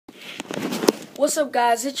What's up,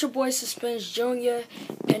 guys? It's your boy suspensjr,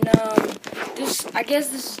 and I guess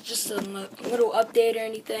this is just a little update or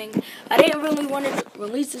anything. I didn't really want to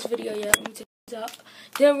release this video yet. Let me take this out.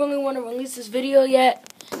 Didn't really want to release this video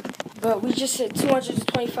yet, but we just hit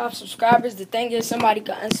 225 subscribers. The thing is, somebody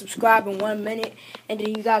got unsubscribed in 1 minute, and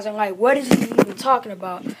then you guys are like, "What is he even talking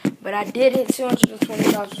about?" But I did hit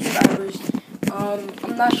 225 subscribers.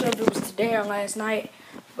 I'm not sure if it was today or last night,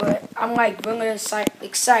 but I'm like really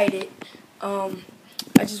excited.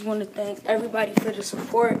 I just want to thank everybody for the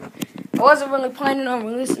support. I wasn't really planning on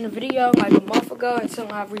releasing a video like a month ago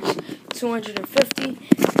until I reached 250,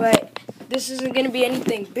 but this isn't going to be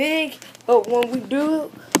anything big. But when we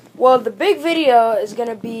do, well, the big video is going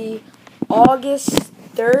to be August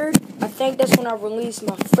 3rd. I think that's when I released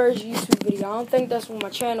my first YouTube video. I don't think that's when my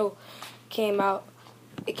channel came out.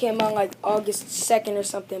 It came out like August 2nd or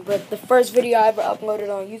something. But the first video I ever uploaded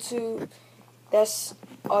on YouTube, that's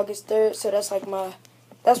August 3rd. So that's like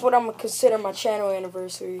that's what I'm going to consider my channel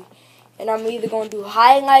anniversary. And I'm either going to do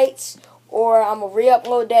highlights or I'm going to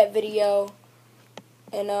re-upload that video.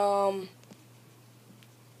 And,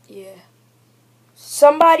 yeah.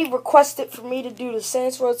 Somebody requested for me to do the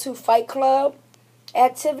Saints Row 2 Fight Club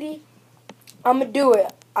activity. I'm going to do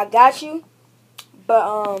it. I got you.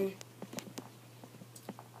 But,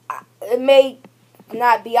 it may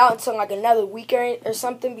not be out until like another week or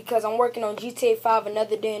something, because I'm working on GTA 5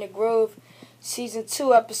 Another Day in the Grove Season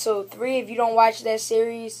 2 Episode 3. If you don't watch that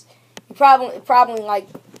series, you probably like,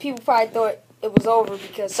 people probably thought it was over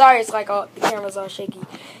because, sorry, it's like the camera's all shaky.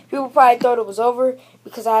 People probably thought it was over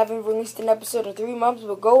because I haven't released an episode in 3 months,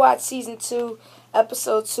 but go watch Season 2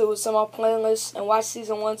 Episode 2. It's on my playlist, and watch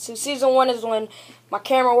Season 1 too. Season 1 is when my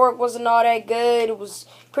camera work wasn't all that good. It was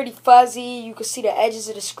pretty fuzzy. You could see the edges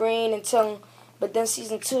of the screen but then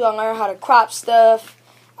Season 2, I learned how to crop stuff.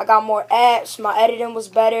 I got more apps. My editing was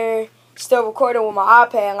better. Still recording with my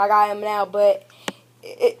iPad like I am now, but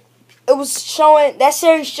it was showing, that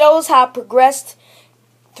series shows how I progressed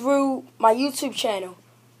through my YouTube channel.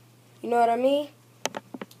 You know what I mean?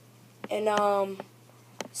 And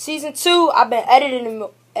Season 2, I've been editing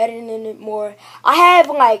it more. I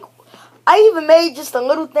even made just a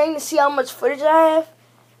little thing to see how much footage I have.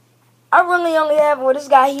 I really only have, this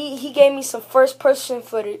guy, he gave me some first person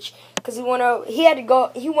footage because he went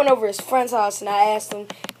over his friend's house, and I asked him,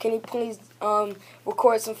 can he please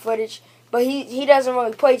record some footage? But he doesn't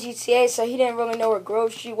really play GTA, so he didn't really know where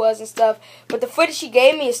Grove Street was and stuff. But the footage he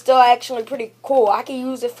gave me is still actually pretty cool. I can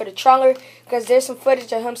use it for the trailer because there's some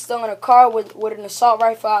footage of him still in a car with an assault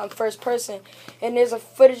rifle out in first person. And there's a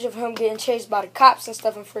footage of him getting chased by the cops and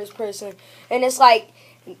stuff in first person. And it's like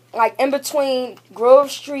in between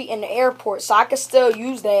Grove Street and the airport. So I can still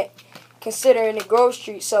use that considering the Grove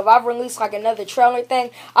Street. So if I release like another trailer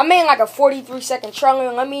thing, I made like a 43-second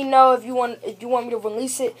trailer. Let me know if you want me to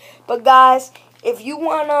release it. But guys, if you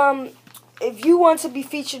want to be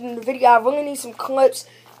featured in the video, I really need some clips.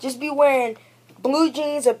 Just be wearing blue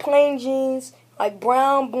jeans or plain jeans, like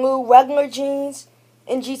brown, blue, regular jeans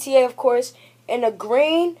in GTA, of course, and a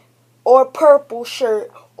green or purple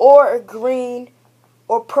shirt or a green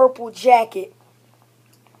or purple jacket.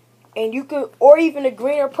 And you could, or even a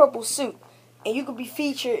green or purple suit, and you could be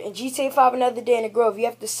featured in GTA 5 Another Day in the Grove. You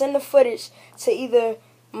have to send the footage to either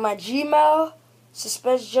my Gmail,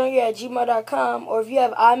 suspensjr@gmail.com, or if you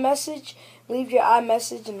have iMessage, leave your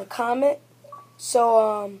iMessage in the comment.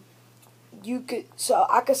 So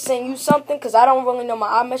I could send you something, because I don't really know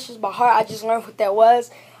my iMessage by heart. I just learned what that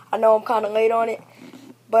was. I know I'm kind of late on it,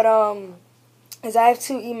 but because I have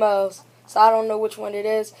 2 emails, so I don't know which one it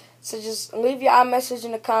is. So just leave your iMessage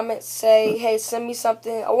in the comments. Say, hey, send me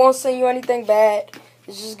something. I won't send you anything bad.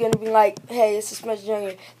 It's just going to be like, hey, it's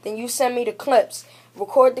suspensjr. Then you send me the clips.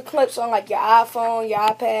 Record the clips on like your iPhone, your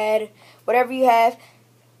iPad, whatever you have.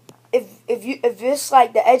 If it's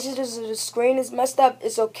like the edges of the screen is messed up,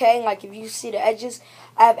 it's okay. Like if you see the edges,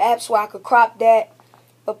 I have apps where I could crop that.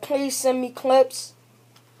 But please send me clips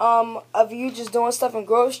of you just doing stuff in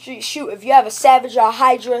Grove Street. Shoot, if you have a Savage or a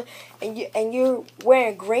Hydra and you're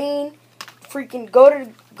wearing green, freaking go to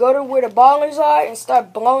where the ballers are and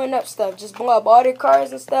start blowing up stuff. Just blow up all their cars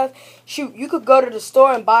and stuff. Shoot, you could go to the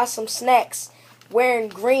store and buy some snacks wearing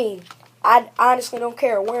green. I honestly don't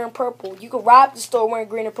care, wearing purple. You could rob the store wearing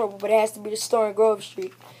green and purple, but it has to be the store in Grove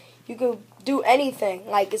Street. You could do anything,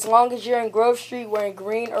 like as long as you're in Grove Street wearing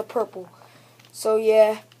green or purple. So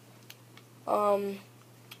yeah,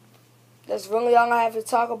 that's really all I have to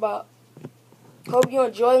talk about. Hope you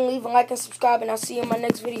enjoy. Leave a like and subscribe, and I'll see you in my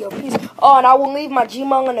next video. Peace. Oh, and I will leave my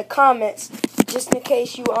Gmail in the comments just in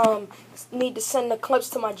case you need to send the clips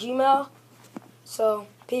to my Gmail. So,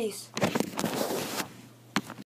 peace.